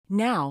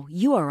Now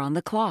you are on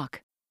the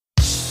clock.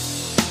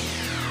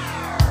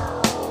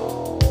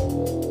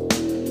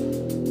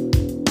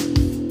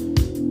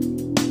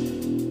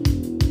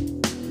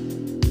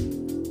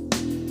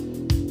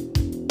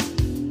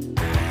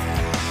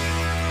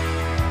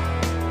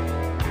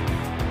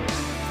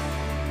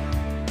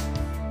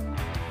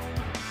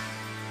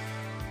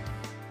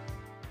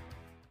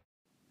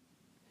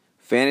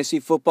 Fantasy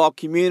football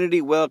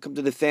community, welcome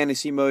to the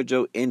Fantasy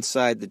Mojo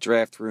Inside the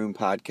Draft Room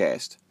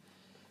podcast.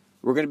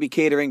 We're going to be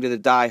catering to the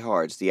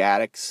diehards, the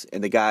addicts,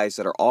 and the guys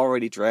that are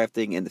already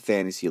drafting in the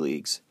fantasy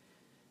leagues.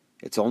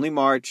 It's only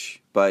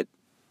March, but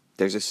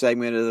there's a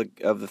segment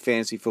of the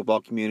fantasy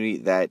football community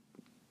that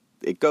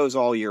it goes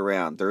all year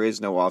round. There is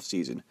no off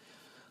season.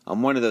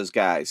 I'm one of those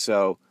guys.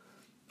 So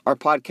our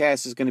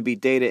podcast is going to be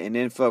data and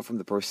info from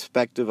the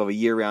perspective of a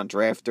year-round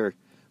drafter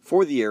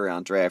for the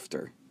year-round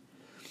drafter.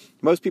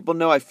 Most people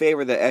know I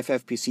favor the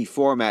FFPC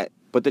format,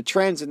 but the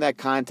trends in that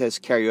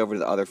contest carry over to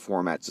the other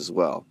formats as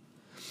well.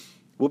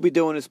 We'll be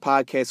doing this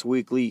podcast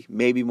weekly,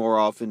 maybe more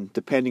often,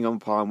 depending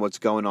upon what's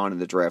going on in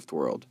the draft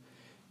world.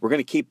 We're going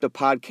to keep the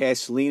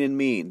podcast lean and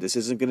mean. This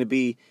isn't going to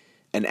be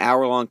an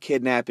hour-long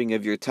kidnapping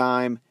of your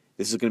time.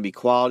 This is going to be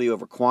quality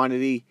over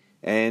quantity,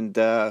 and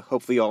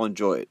hopefully you all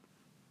enjoy it.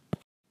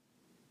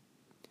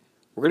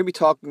 We're going to be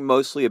talking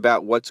mostly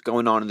about what's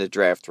going on in the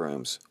draft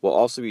rooms. We'll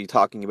also be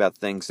talking about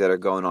things that are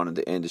going on in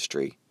the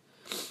industry.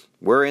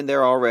 We're in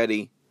there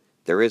already.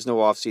 There is no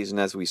offseason,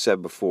 as we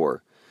said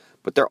before.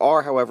 But there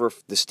are, however,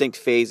 distinct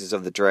phases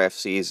of the draft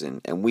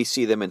season, and we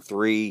see them in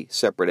three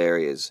separate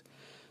areas.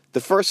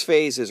 The first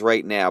phase is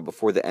right now,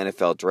 before the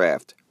NFL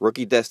draft.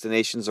 Rookie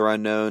destinations are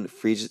unknown,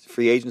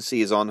 free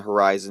agency is on the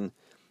horizon,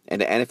 and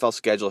the NFL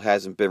schedule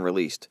hasn't been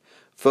released.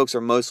 Folks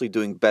are mostly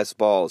doing best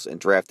balls and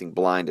drafting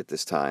blind at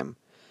this time.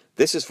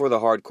 This is for the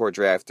hardcore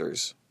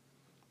drafters.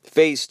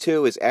 Phase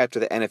 2 is after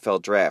the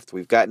NFL draft.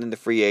 We've gotten into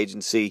free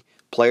agency,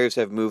 players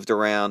have moved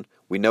around,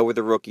 we know where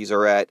the rookies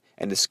are at,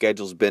 and the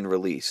schedule's been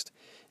released.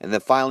 And then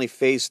finally,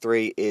 Phase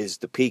 3 is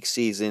the peak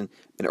season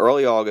in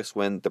early August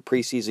when the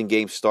preseason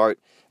games start,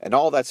 and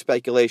all that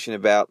speculation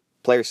about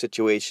player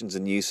situations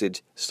and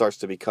usage starts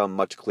to become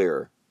much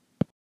clearer.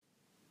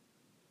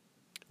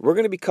 We're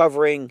going to be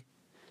covering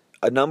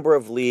a number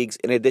of leagues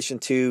in addition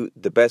to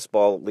the best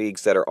ball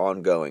leagues that are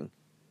ongoing.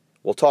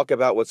 We'll talk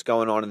about what's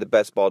going on in the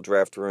best ball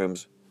draft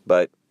rooms,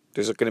 but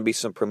there's going to be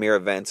some premier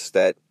events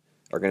that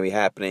are going to be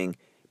happening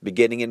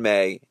beginning in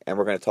May, and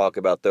we're going to talk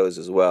about those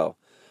as well.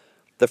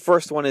 The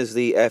first one is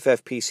the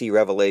FFPC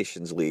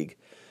Revelations League.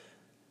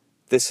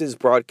 This is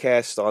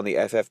broadcast on the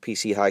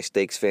FFPC High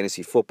Stakes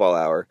Fantasy Football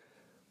Hour.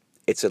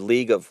 It's a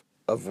league of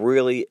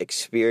really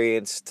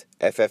experienced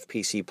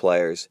FFPC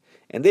players,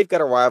 and they've got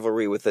a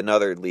rivalry with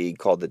another league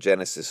called the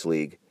Genesis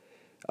League.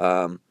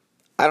 I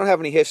don't have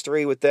any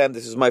history with them.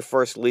 This is my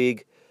first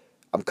league.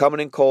 I'm coming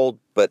in cold,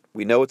 but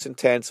we know it's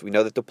intense. We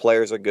know that the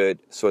players are good,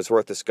 so it's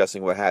worth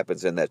discussing what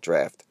happens in that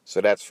draft.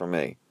 So that's for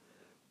me.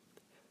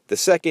 The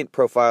second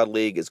profiled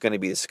league is going to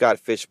be the Scott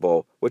Fish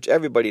Bowl, which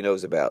everybody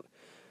knows about.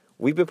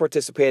 We've been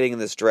participating in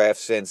this draft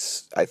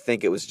since I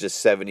think it was just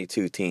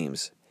 72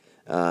 teams.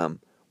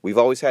 We've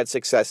always had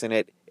success in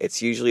it.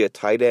 It's usually a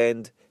tight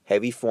end,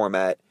 heavy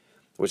format,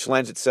 which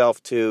lends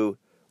itself to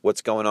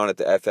what's going on at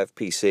the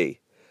FFPC.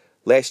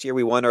 Last year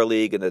we won our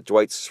league in the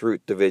Dwight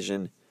Schrute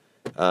division,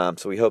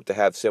 so we hope to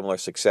have similar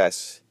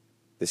success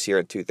this year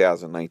in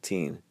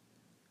 2019.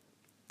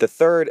 The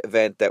third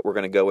event that we're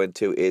going to go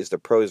into is the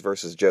Pros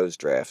versus Joes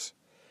drafts.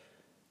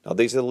 Now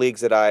these are the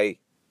leagues that I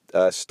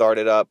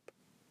started up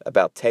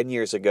about 10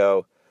 years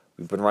ago.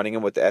 We've been running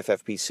them with the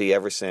FFPC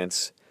ever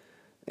since,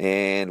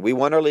 and we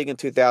won our league in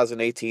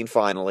 2018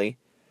 finally,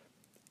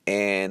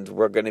 and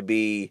we're going to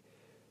be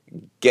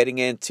getting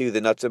into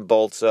the nuts and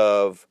bolts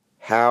of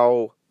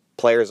how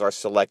players are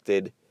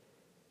selected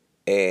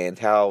and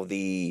how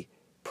the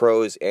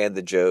pros and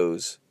the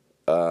Joes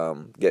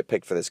get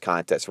picked for this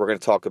contest. We're going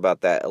to talk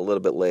about that a little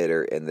bit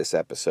later in this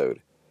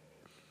episode.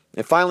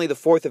 And finally, the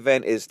fourth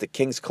event is the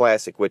Kings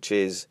Classic, which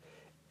is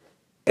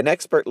an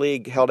expert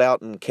league held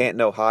out in Canton,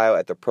 Ohio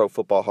at the Pro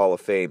Football Hall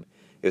of Fame.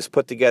 It was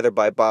put together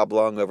by Bob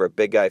Lung over at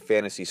Big Guy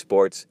Fantasy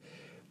Sports.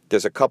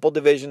 There's a couple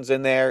divisions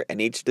in there,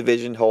 and each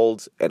division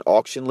holds an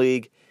auction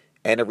league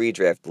and a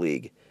redraft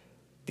league.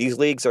 These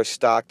leagues are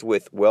stocked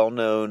with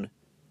well-known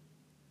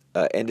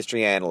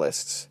industry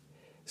analysts.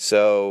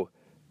 So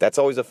that's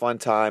always a fun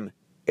time.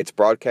 It's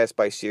broadcast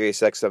by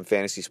SiriusXM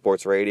Fantasy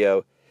Sports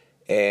Radio,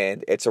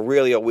 and it's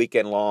really a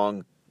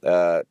weekend-long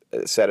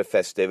set of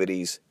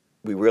festivities.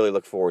 We really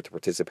look forward to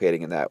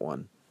participating in that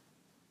one.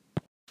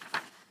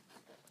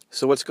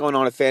 So what's going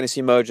on at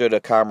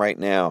FantasyMojo.com right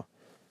now?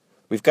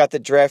 We've got the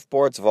draft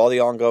boards of all the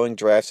ongoing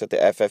drafts at the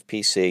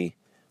FFPC.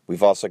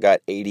 We've also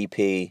got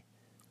ADP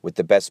with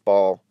the best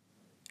ball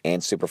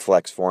and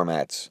Superflex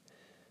formats.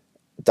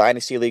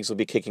 Dynasty leagues will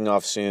be kicking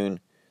off soon.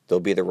 There'll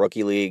be the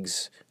rookie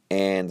leagues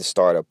and the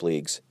startup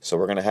leagues. So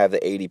we're going to have the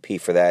ADP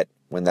for that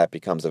when that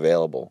becomes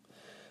available.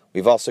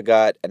 We've also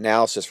got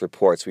analysis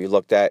reports. We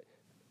looked at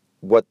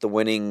what the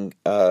winning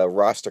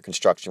roster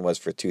construction was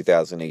for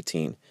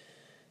 2018.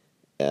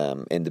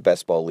 in the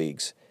best ball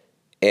leagues.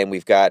 And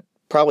we've got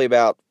probably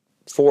about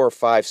 4 or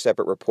 5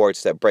 separate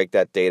reports that break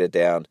that data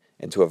down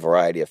into a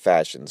variety of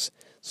fashions.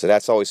 So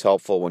that's always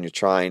helpful when you're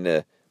trying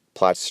to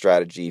plot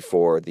strategy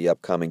for the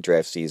upcoming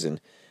draft season.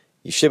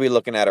 You should be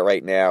looking at it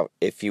right now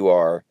if you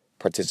are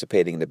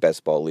participating in the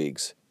best ball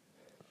leagues.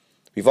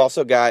 We've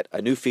also got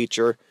a new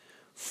feature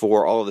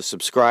for all of the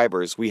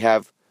subscribers. We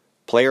have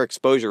player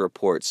exposure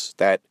reports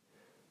that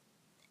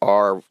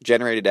are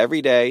generated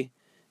every day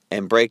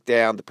and break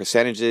down the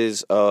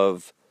percentages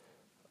of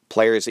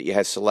players that you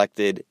have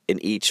selected in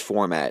each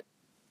format.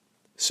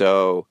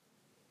 So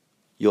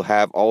you'll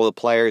have all the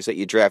players that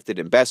you drafted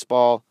in best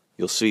ball.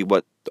 You'll see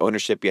what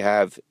ownership you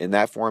have in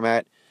that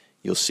format.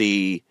 You'll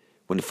see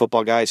when the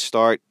football guys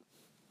start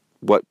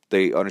what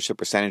the ownership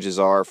percentages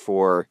are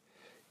for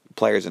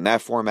players in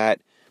that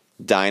format.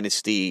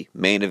 Dynasty,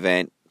 main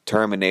event,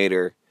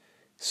 Terminator,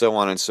 so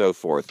on and so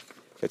forth.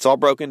 It's all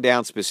broken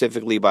down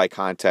specifically by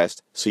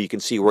contest, so you can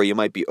see where you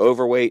might be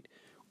overweight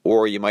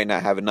or you might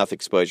not have enough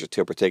exposure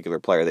to a particular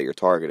player that you're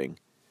targeting.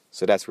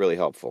 So that's really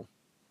helpful.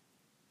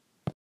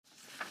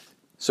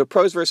 So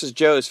Pros versus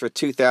Joes for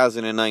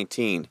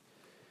 2019.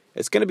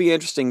 It's going to be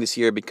interesting this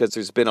year because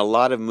there's been a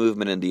lot of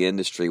movement in the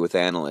industry with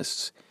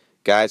analysts.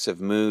 Guys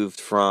have moved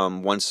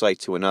from one site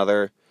to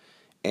another,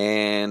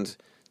 and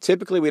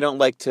typically we don't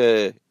like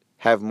to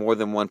have more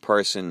than one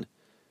person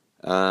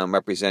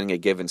representing a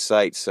given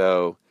site.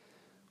 So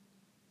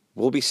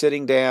we'll be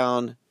sitting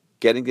down,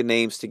 getting the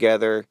names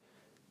together,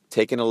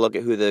 taking a look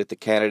at who the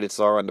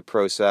candidates are on the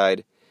pro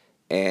side,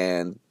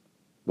 and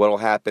what will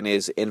happen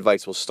is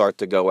invites will start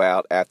to go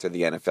out after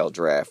the NFL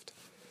draft.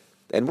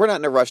 And we're not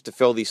in a rush to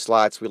fill these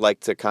slots. We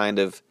like to kind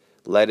of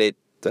let it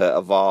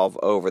evolve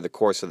over the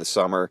course of the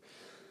summer.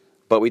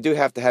 But we do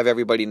have to have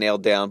everybody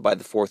nailed down by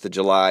the 4th of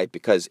July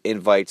because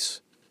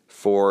invites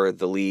for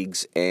the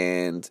leagues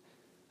and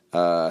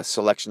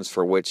selections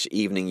for which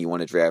evening you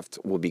want to draft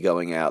will be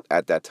going out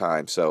at that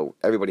time. So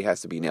everybody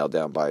has to be nailed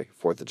down by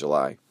 4th of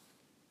July.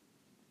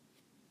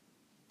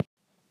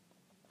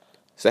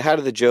 So how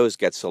do the Joes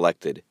get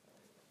selected?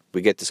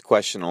 We get this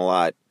question a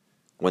lot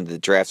when the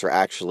drafts are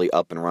actually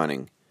up and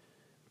running.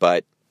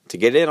 But to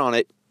get in on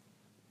it,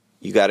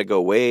 you got to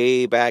go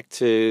way back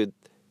to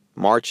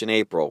March and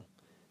April.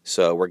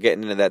 So we're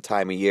getting into that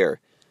time of year.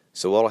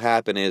 So what will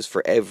happen is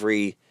for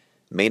every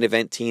main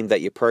event team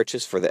that you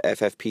purchase for the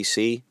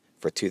FFPC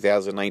for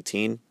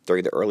 2019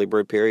 during the early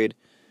bird period,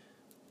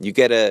 you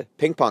get a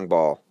ping pong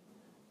ball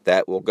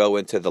that will go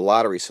into the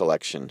lottery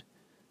selection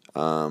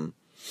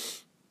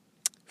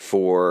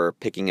for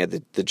picking at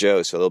the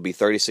Joes. So there'll be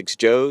 36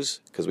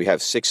 Joes because we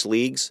have 6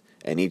 leagues,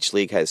 and each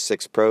league has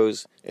 6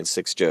 pros and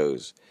 6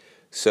 Joes.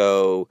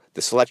 So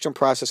the selection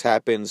process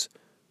happens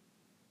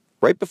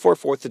right before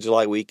 4th of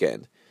July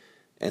weekend.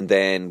 And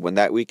then when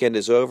that weekend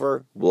is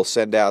over, we'll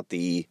send out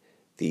the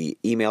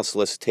email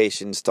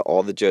solicitations to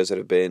all the Joes that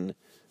have been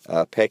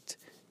picked,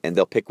 and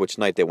they'll pick which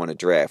night they want to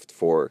draft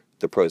for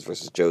the Pros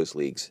versus Joes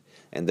leagues.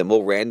 And then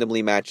we'll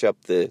randomly match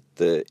up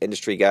the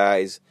industry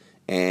guys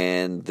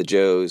and the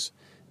Joes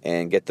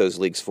and get those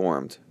leagues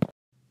formed.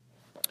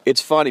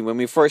 It's funny, when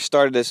we first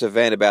started this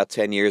event about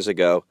 10 years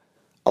ago,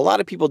 a lot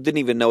of people didn't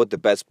even know what the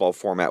best ball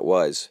format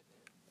was.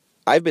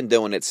 I've been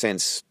doing it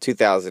since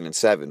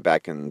 2007,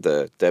 back in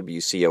the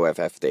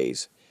WCOFF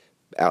days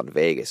out in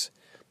Vegas.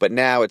 But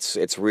now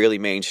it's really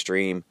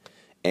mainstream,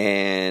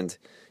 and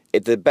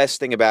the best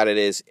thing about it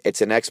is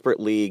it's an expert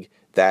league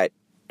that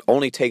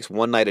only takes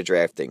one night of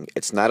drafting.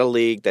 It's not a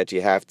league that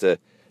you have to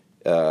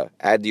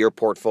add to your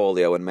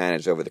portfolio and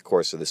manage over the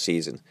course of the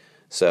season.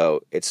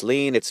 So it's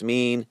lean, it's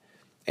mean,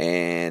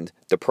 and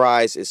the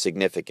prize is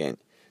significant.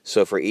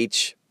 So for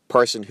each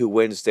person who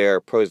wins their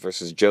Pros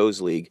versus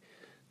Joes league,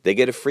 they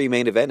get a free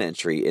main event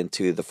entry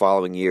into the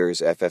following year's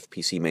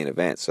FFPC main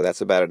event. So that's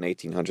about an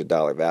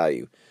 $1,800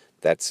 value.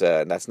 That's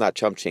not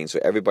chump change, so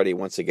everybody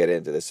wants to get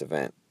into this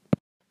event.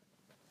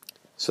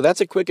 So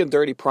that's a quick and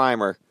dirty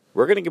primer.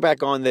 We're going to get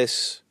back on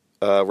this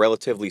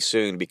relatively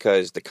soon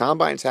because the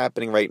combine's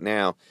happening right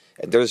now,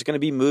 and there's going to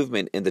be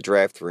movement in the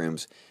draft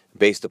rooms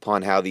based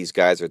upon how these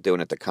guys are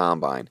doing at the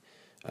combine.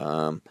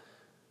 From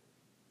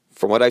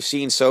what I've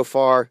seen so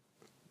far,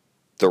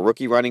 the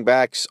rookie running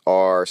backs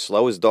are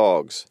slow as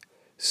dogs.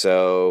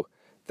 So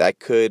that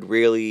could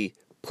really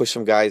push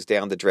some guys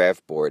down the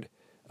draft board.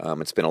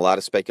 It's been a lot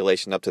of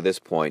speculation up to this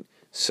point.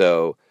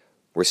 So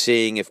we're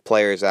seeing if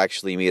players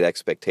actually meet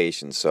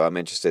expectations. So I'm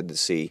interested to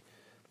see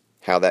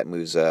how that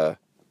moves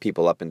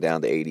people up and down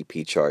the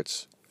ADP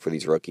charts for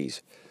these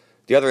rookies.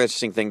 The other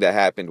interesting thing that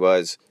happened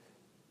was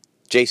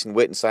Jason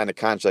Witten signed a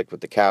contract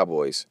with the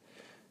Cowboys.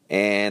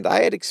 And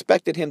I had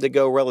expected him to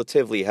go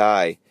relatively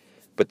high.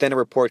 But then a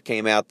report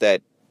came out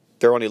that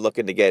they're only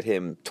looking to get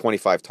him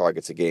 25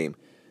 targets a game.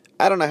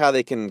 I don't know how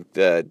they can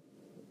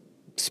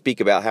speak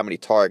about how many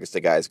targets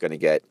the guy's going to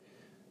get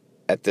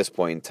at this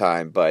point in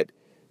time, but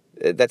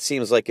that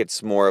seems like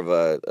it's more of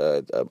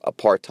a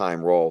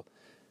part-time role.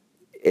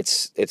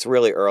 It's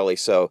really early,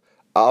 so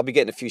I'll be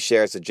getting a few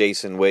shares of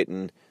Jason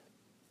Witten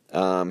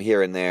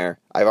here and there.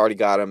 I've already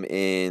got him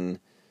in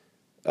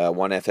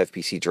one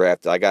FFPC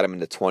draft. I got him in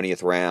the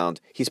 20th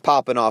round. He's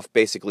popping off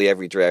basically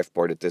every draft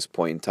board at this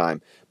point in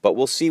time. But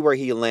we'll see where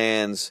he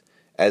lands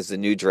as the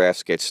new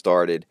drafts get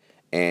started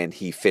and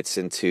he fits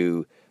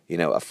into,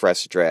 a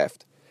fresh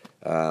draft.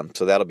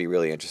 So that'll be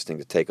really interesting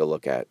to take a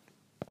look at.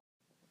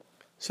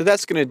 So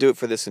that's going to do it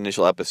for this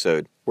initial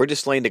episode. We're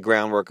just laying the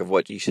groundwork of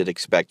what you should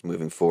expect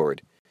moving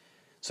forward.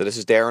 So this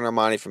is Darren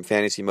Armani from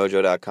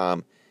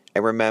FantasyMojo.com.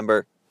 And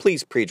remember,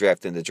 please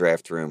pre-draft in the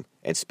draft room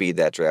and speed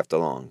that draft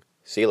along.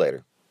 See you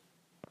later.